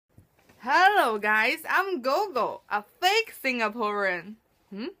Hello guys, I'm Gogo, a fake Singaporean.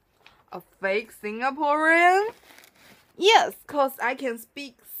 A fake Singaporean? Yes, cause I can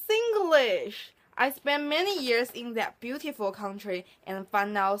speak Singlish. I spent many years in that beautiful country and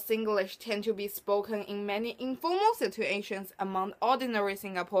found out Singlish tend to be spoken in many informal situations among ordinary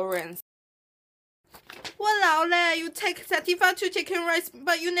Singaporeans. Walao leh, you take 35 chicken rice,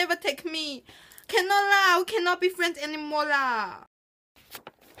 but you never take me. Cannot lah, we cannot be friends anymore lah.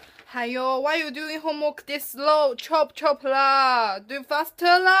 Hayo, why you doing homework this slow? Chop lah, do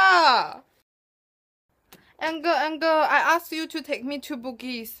faster lah. Anger, I asked you to take me to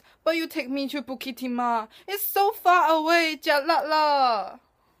Bugis, but you take me to Bukit Timah. It's so far away, jialat lah.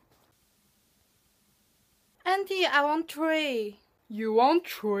 Auntie, I want tree. You want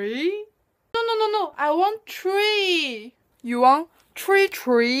tree? No, I want tree. You want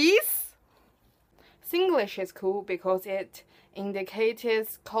trees? Singlish is cool because it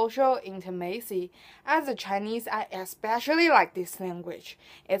indicates cultural intimacy. As a Chinese, I especially like this language.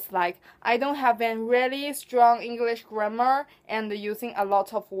 It's like I don't have a really strong English grammar and using a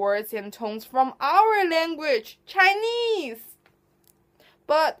lot of words and tones from our language, Chinese.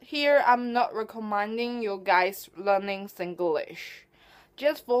 But here I'm not recommending you guys learning Singlish.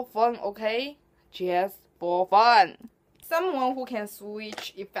 Just for fun, okay? Just for fun. Someone who can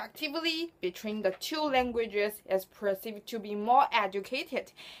switch effectively between the two languages is perceived to be more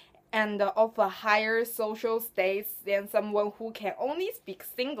educated and of a higher social status than someone who can only speak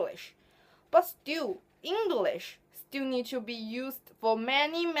Singlish. But still, English still need to be used for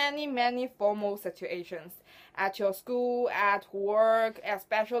many formal situations. At your school, at work,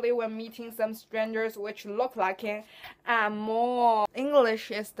 especially when meeting some strangers which look like it, and more. English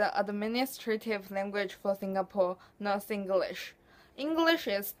is the administrative language for Singapore, not Singlish. English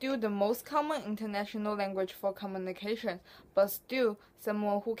is still the most common international language for communication, but still,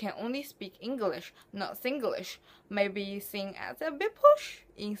 someone who can only speak English, not Singlish, may be seen as a bit push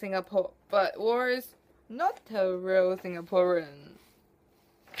in Singapore, but worse, not a real Singaporean.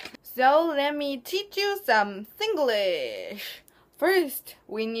 So let me teach you some Singlish. First,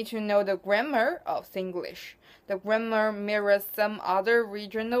 we need to know the grammar of Singlish. The grammar mirrors some other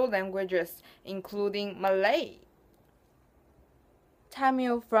regional languages, including Malay,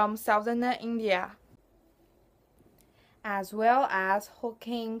 Tamil from southern India, as well as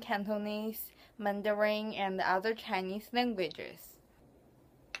Hokkien, Cantonese, Mandarin, and other Chinese languages,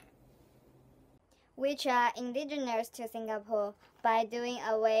 which are indigenous to Singapore, by doing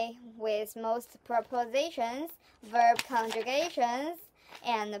away with most prepositions, verb conjugations,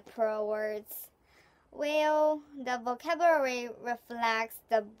 and pro words. Well, the vocabulary reflects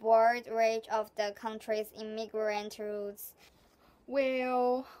the broad range of the country's immigrant roots.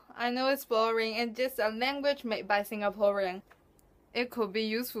 Well, I know it's boring and just a language made by Singaporean. It could be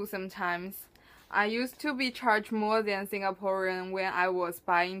useful sometimes. I used to be charged more than Singaporean when I was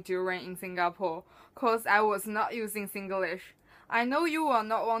buying durian in Singapore, cause I was not using Singlish. I know you will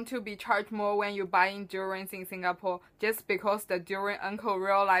not want to be charged more when you buying durians in Singapore just because the durian uncle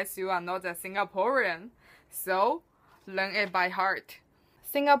realized you are not a Singaporean. So, learn it by heart.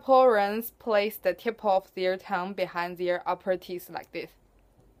 Singaporeans place the tip of their tongue behind their upper teeth like this,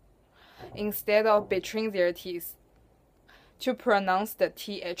 instead of between their teeth, to pronounce the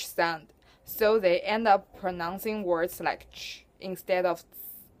th sound. So they end up pronouncing words like ch instead of th.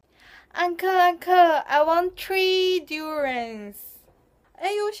 Uncle, I want 3 durians.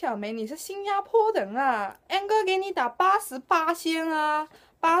 哎呦，小梅，你是新加坡人啊 ？Uncle 给你打88仙啊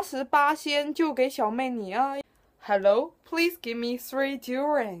，88仙就给小妹你啊。Hello, please give me 3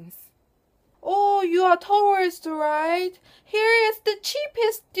 durians. Oh, you are tourist, right? Here is the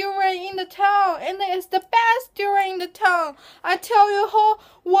cheapest durian in the town, and it's the best durian in the town. I tell you how,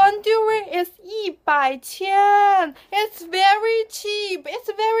 1 durian is 100千. It's very cheap.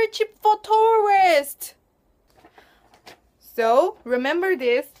 It's very cheap for tourists. So, remember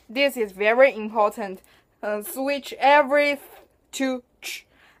this. This is very important. Switch every to ch.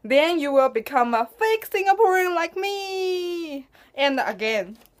 Then you will become a fake Singaporean like me. And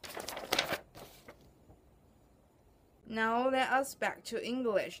again. Now let us back to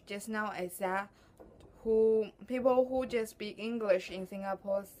English. Just now I said people who just speak English in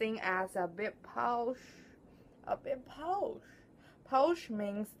Singapore seen as a bit posh. A bit posh. Posh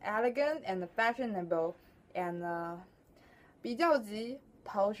means elegant and fashionable, and 比较级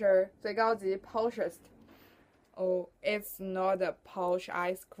posher 最高级 poshest. Oh, it's not a posh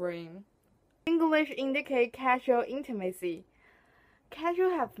ice cream. English indicate casual intimacy.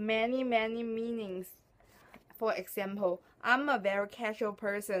 Casual have many meanings. For example, I'm a very casual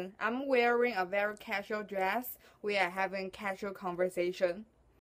person. I'm wearing a very casual dress. We are having casual conversation.